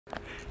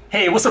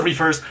Hey, what's up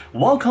Reefers?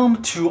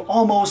 Welcome to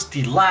almost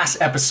the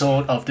last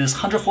episode of this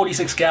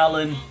 146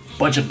 gallon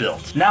budget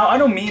build. Now, I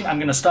don't mean I'm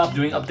gonna stop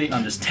doing update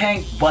on this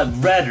tank, but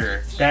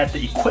rather that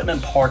the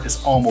equipment part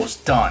is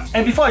almost done.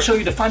 And before I show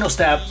you the final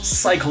step,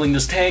 cycling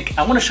this tank,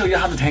 I wanna show you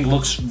how the tank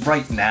looks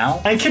right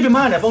now. And keep in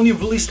mind, I've only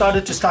really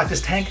started to stock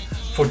this tank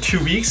for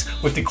 2 weeks.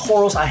 With the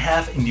corals I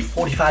have in the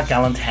 45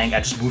 gallon tank, I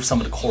just moved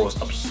some of the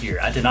corals up here.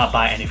 I did not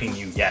buy anything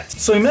new yet.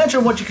 So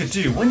imagine what you could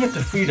do when you have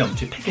the freedom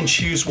to pick and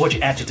choose what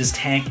you add to this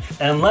tank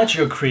and let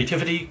your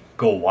creativity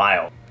go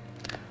wild.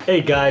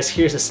 Hey guys,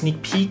 here's a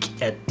sneak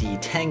peek at the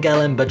 10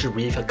 gallon budget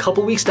reef a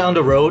couple weeks down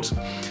the road.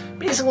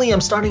 Basically, I'm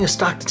starting to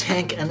stock the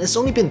tank and it's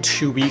only been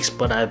 2 weeks,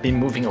 but I've been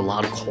moving a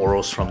lot of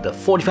corals from the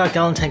 45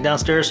 gallon tank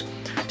downstairs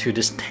to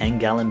this 10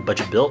 gallon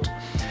budget build.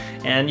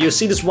 And you'll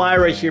see this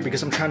wire right here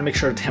because I'm trying to make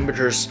sure the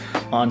temperature's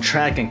on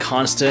track and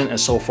constant, and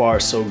so far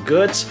so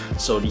good.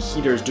 So the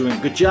heater is doing a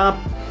good job.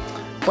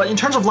 But in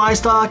terms of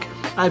livestock,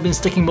 I've been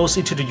sticking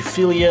mostly to the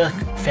Euphyllia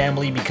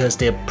family because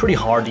they're pretty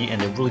hardy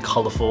and they're really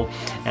colorful,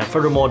 and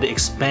furthermore they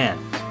expand.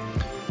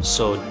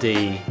 So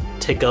they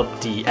take up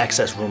the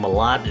access room a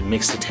lot. It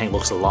makes the tank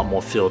looks a lot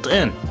more filled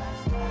in.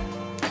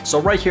 So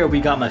right here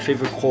we got my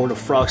favorite coral, the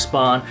frog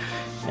spawn,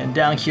 and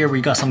down here we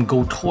got some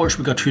gold torch.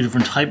 We got two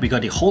different types. We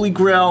got the Holy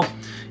Grail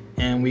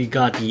and we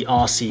got the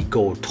Aussie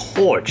Gold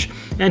Torch.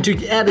 And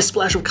to add a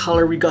splash of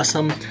color, we got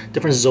some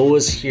different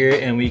zoas here,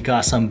 and we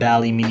got some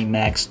Bali Mini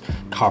Max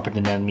carpet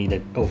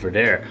anemone over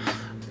there.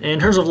 In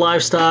terms of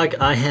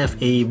livestock, I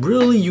have a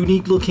really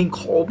unique looking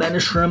coral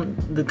banded shrimp.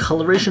 The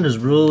coloration is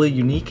really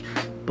unique,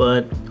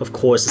 but of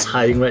course it's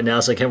hiding right now,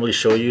 so I can't really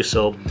show you,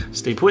 so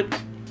stay put.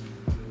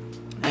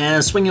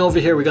 And swinging over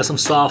here, we got some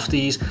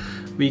softies.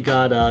 We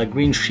got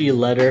green tree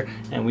leather,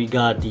 and we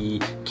got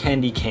the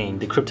candy cane,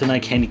 the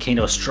kryptonite candy cane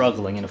that was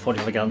struggling in a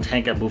 45 gallon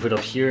tank. I moved it up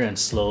here and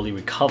slowly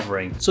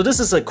recovering. So this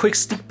is a quick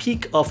sneak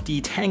peek of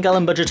the 10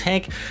 gallon budget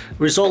tank. A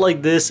result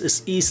like this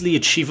is easily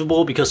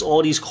achievable because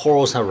all these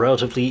corals are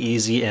relatively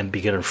easy and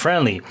beginner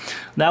friendly.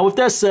 Now with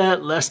that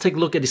said, let's take a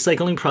look at the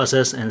cycling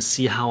process and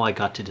see how I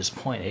got to this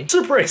point, eh?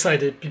 Super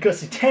excited because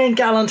the 10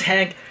 gallon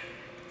tank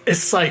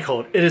is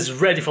cycled. It is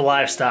ready for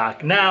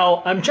livestock.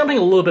 Now, I'm jumping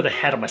a little bit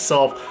ahead of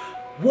myself.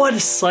 What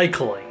is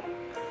cycling?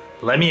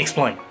 Let me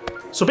explain.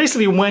 So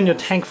basically when your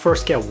tank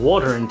first gets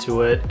water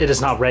into it, it is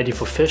not ready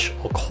for fish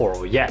or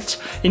coral yet.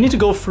 You need to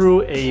go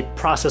through a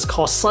process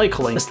called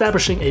cycling,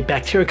 establishing a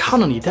bacteria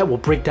colony that will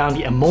break down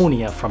the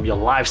ammonia from your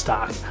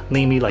livestock,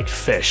 namely like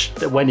fish.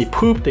 That when they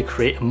poop, they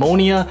create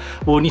ammonia.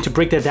 We'll need to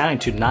break that down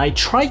into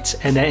nitrite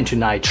and then into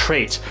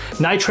nitrate.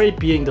 Nitrate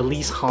being the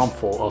least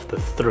harmful of the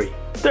three.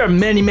 There are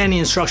many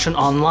instructions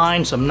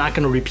online, so I'm not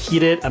going to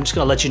repeat it. I'm just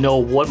going to let you know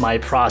what my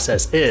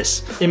process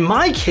is. In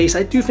my case,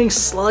 I do things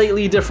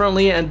slightly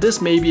differently, and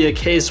this may be a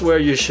case where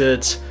you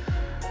should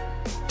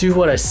do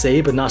what I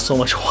say, but not so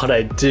much what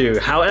I do.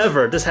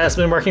 However, this has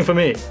been working for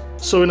me.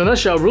 So in a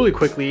nutshell, really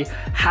quickly,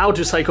 how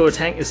to cycle a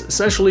tank is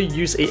essentially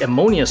use a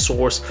ammonia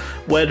source,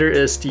 whether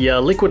it's the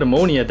liquid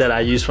ammonia that I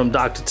use from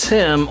Dr.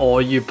 Tim,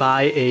 or you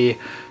buy a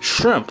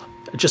shrimp.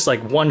 Just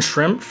like one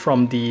shrimp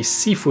from the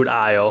seafood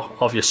aisle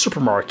of your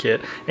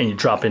supermarket, and you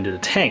drop into the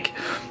tank.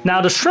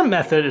 Now the shrimp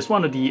method is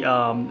one of the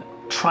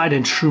tried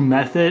and true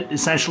method.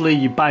 Essentially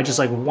you buy just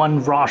like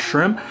one raw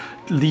shrimp,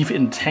 leave it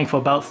in the tank for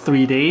about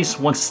 3 days.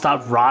 Once it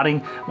starts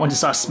rotting, once it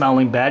starts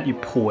smelling bad, you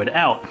pull it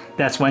out.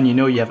 That's when you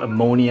know you have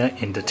ammonia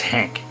in the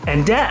tank.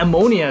 And that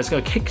ammonia is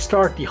going to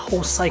kickstart the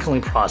whole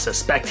cycling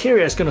process.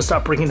 Bacteria is going to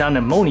start breaking down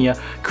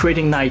ammonia,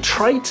 creating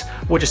nitrite,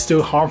 which is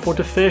still harmful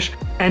to fish,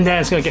 and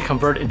then it's going to get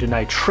converted into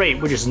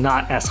nitrate, which is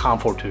not as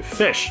harmful to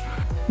fish.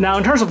 Now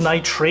in terms of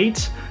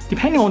nitrate,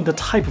 depending on the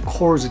type of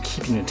corals you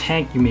keep in your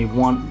tank, you may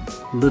want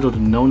little to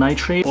no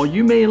nitrate, or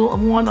you may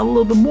want a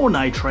little bit more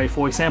nitrate.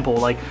 For example,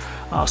 like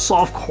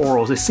soft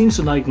corals, it seems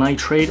to like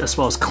nitrate, as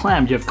well as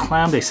clam. You have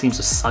clam, they seem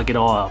to suck it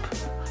all up.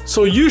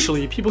 So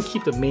usually people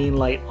keep the main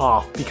light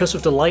off because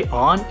with the light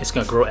on, it's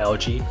gonna grow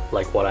algae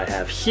like what I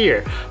have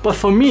here. But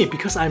for me,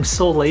 because I'm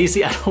so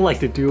lazy, I don't like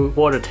to do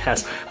water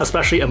tests,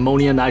 especially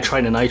ammonia,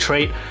 nitrite, and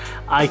nitrate.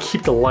 I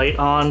keep the light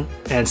on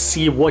and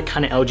see what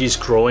kind of algae is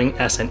growing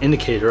as an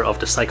indicator of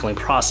the cycling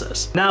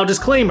process. Now,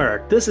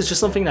 disclaimer, this is just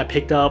something I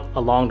picked up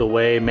along the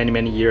way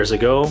many years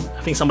ago.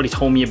 I think somebody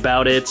told me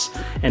about it,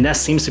 and that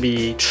seems to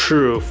be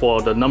true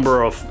for the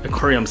number of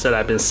aquariums that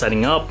I've been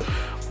setting up.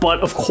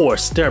 But of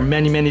course, there are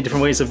many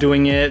different ways of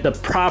doing it. The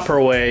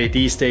proper way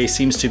these days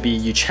seems to be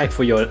you check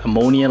for your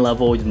ammonia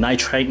level, your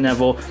nitrite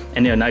level,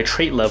 and your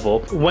nitrate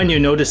level. When you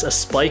notice a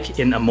spike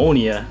in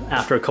ammonia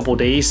after a couple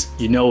days,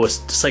 you know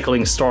it's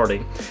cycling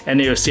starting. And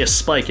then you'll see a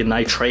spike in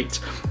nitrate,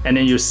 and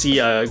then you see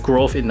a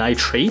growth in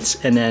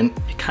nitrates, and then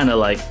it kind of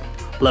like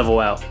level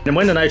out. And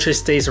when the nitrate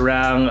stays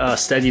around a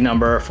steady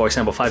number, for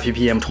example 5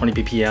 ppm,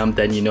 20 ppm,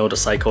 then you know the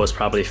cycle is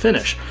probably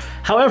finished.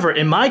 However,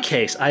 in my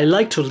case, I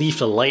like to leave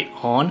the light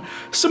on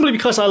simply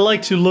because I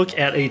like to look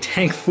at a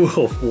tank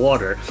full of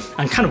water.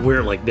 I'm kind of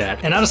weird like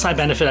that. Another side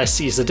benefit I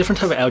see is the different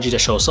type of algae that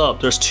shows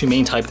up. There's two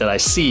main types that I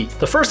see.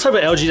 The first type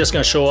of algae that's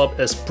going to show up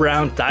is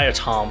brown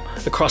diatom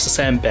across the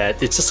sand bed.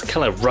 It's just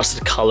kind of like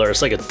rusted color.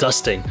 It's like a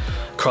dusting.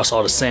 across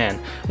all the sand.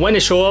 When they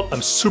show up,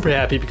 I'm super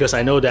happy because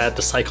I know that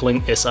the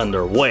cycling is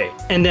underway.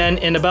 And then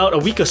in about a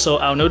week or so,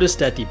 I'll notice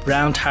that the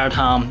brown tire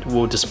tom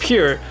will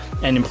disappear,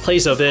 and in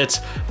place of it,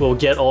 we'll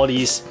get all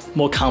these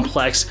more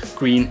complex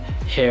green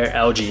hair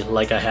algae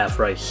like I have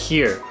right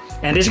here.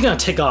 And they're just gonna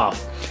take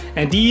off.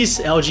 And these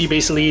algae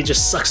basically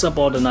just sucks up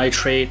all the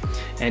nitrate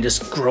and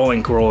just grow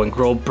and grow and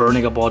grow,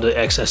 burning up all the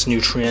excess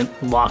nutrient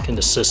locked in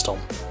the system.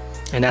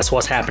 And that's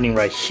what's happening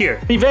right here.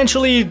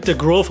 Eventually, the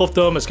growth of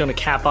them is gonna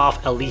cap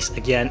off, at least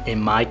again in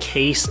my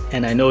case,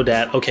 and I know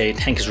that, okay,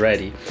 tank is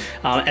ready.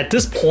 At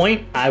this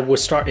point, I would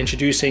start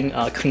introducing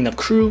a cleanup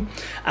crew.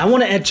 I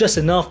wanna add just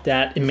enough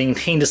that it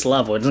maintains this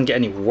level, it doesn't get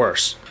any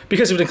worse.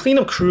 Because if the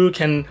cleanup crew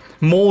can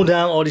mow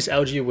down all these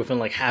algae within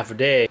like half a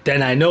day,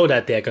 then I know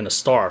that they're gonna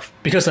starve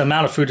because the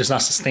amount of food is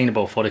not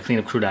sustainable for the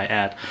cleanup crew that I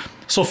add.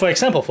 So for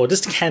example, for this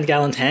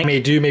 10-gallon tank, I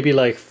may do maybe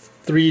like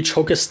 3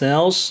 choker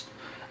snails,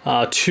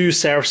 2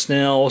 seraph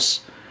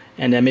snails,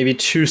 and then maybe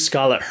 2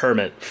 scarlet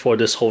hermit for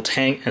this whole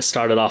tank and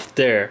start it off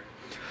there.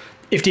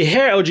 If the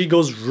hair algae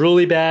goes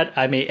really bad,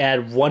 I may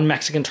add 1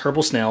 Mexican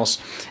turbo snails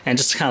and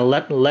just kind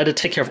of let it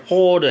take care of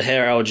all the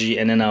hair algae,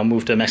 and then I'll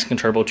move the Mexican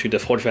turbo to the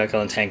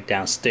 45-gallon tank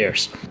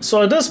downstairs.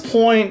 So at this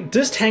point,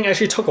 this tank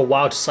actually took a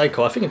while to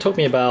cycle. I think it took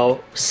me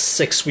about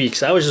 6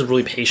 weeks. I was just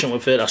really patient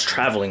with it. I was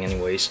traveling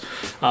anyways.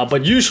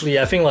 But usually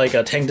I think like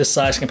a tank this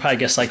size can probably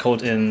get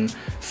cycled in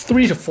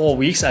 3 to 4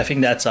 weeks. I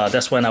think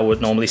that's when I would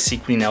normally see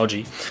green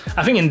algae.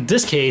 I think in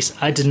this case,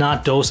 I did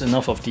not dose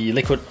enough of the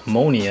liquid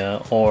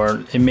ammonia,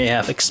 or it may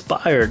have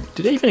expired.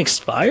 Did they even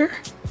expire?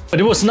 But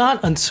it was not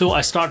until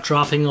I start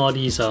dropping all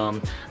these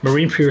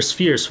marine pure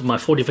spheres from my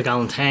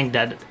 45-gallon tank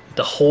that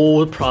the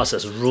whole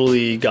process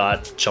really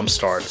got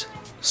jump-started.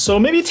 So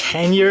maybe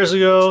 10 years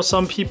ago,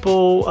 some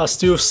people are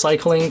still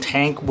cycling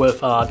tank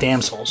with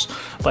damsels,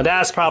 but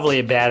that's probably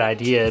a bad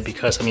idea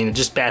because I mean it's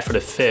just bad for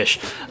the fish.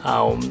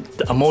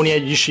 The ammonia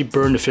usually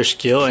burn the fish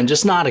gill and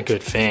just not a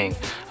good thing.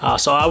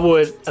 So I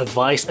would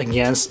advise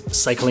against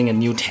cycling a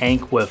new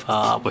tank with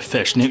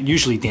fish,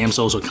 usually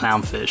damsels or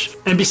clownfish.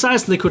 And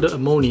besides liquid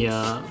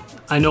ammonia,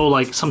 I know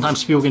like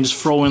sometimes people can just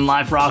throw in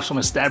live rocks from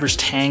an established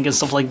tank and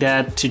stuff like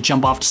that to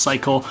jump off the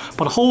cycle,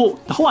 but the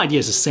whole idea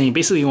is the same.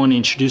 Basically you want to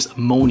introduce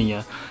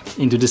ammonia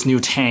into this new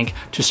tank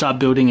to start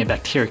building a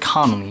bacteria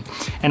colony.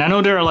 And I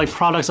know there are like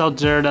products out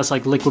there that's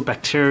like liquid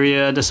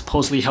bacteria that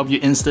supposedly help you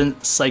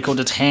instant cycle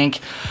the tank.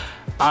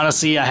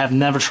 Honestly, I have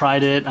never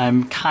tried it.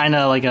 I'm kind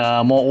of like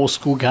a more old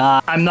school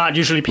guy. I'm not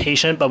usually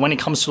patient, but when it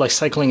comes to like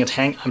cycling a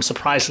tank, I'm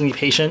surprisingly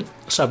patient.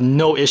 So I have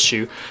no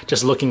issue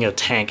just looking at a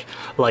tank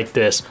like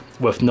this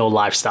with no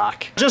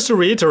livestock. Just to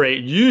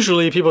reiterate,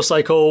 usually people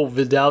cycle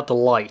without the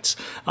lights.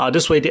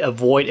 This way they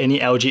avoid any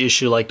algae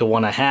issue like the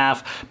one I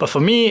have. But for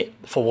me,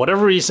 for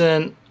whatever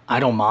reason, I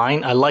don't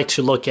mind. I like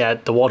to look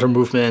at the water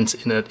movements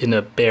in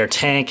a bare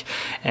tank,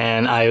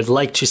 and I would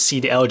like to see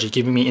the algae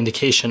giving me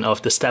indication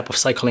of the step of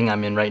cycling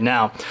I'm in right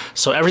now.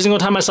 So every single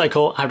time I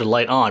cycle, I have the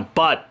light on,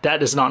 but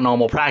that is not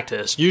normal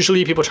practice.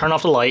 Usually people turn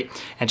off the light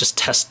and just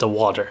test the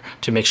water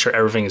to make sure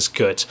everything is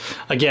good.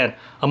 Again,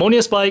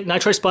 ammonia spike,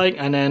 nitrate spike,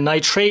 and then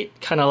nitrate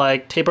kind of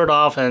like tapered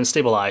off and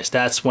stabilized.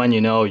 That's when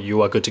you know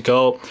you are good to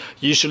go.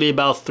 Usually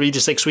about 3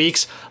 to 6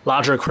 weeks.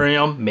 Larger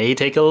aquarium may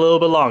take a little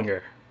bit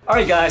longer.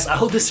 Alright guys, I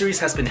hope this series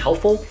has been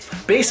helpful.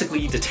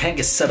 Basically, the tank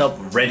is set up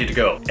ready to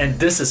go, and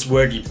this is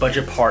where the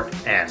budget part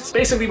ends.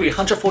 Basically, with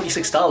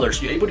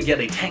 $146, you're able to get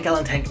a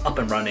 10-gallon tank up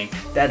and running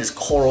that is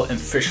coral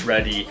and fish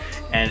ready,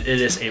 and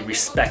it is a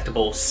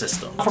respectable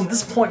system. From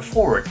this point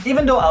forward,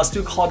 even though I'll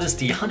still call this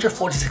the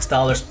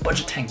 $146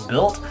 budget tank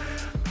build,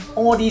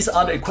 all these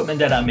other equipment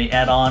that I may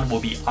add on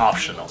will be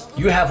optional.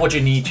 You have what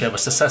you need to have a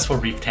successful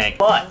reef tank,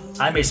 but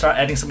I may start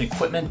adding some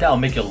equipment that will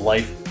make your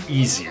life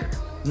easier.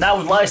 Now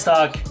with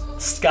livestock,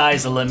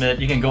 sky's the limit.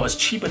 You can go as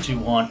cheap as you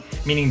want,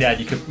 meaning that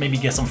you could maybe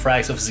get some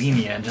frags of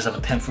Xenia and just have a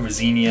 10-foot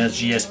Xenia,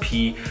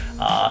 GSP,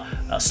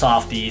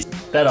 softies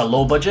that are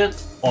low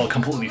budget or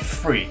completely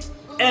free.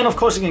 And of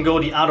course you can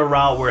go the outer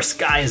route where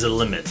sky is the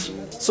limit.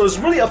 So it's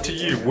really up to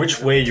you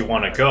which way you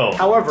want to go.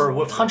 However,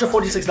 with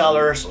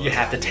 $146, you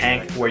have the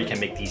tank where you can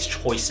make these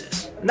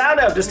choices. Now that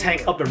I have this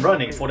tank up and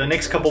running, for the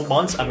next couple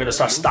months, I'm going to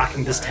start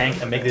stocking this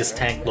tank and make this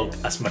tank look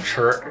as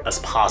mature as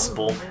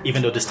possible,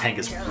 even though this tank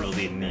is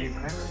really new.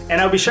 And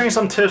I'll be sharing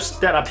some tips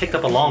that I picked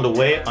up along the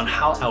way on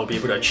how I will be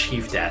able to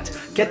achieve that.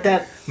 Get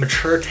that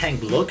mature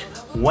tank look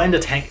when the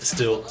tank is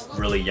still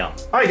really young.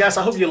 Alright guys,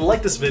 I hope you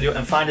liked this video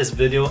and find this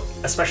video,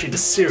 especially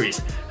this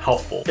series,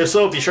 helpful. If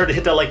so, be sure to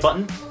hit that like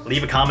button,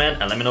 leave a comment,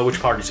 and let me know which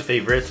part is your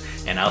favorite,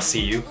 and I'll see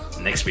you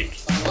next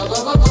week.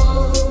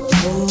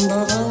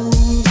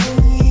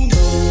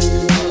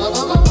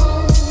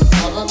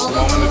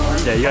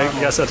 Yeah,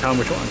 you guys gotta tell them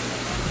which one.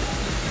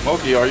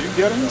 Moki, are you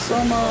getting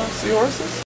some seahorses?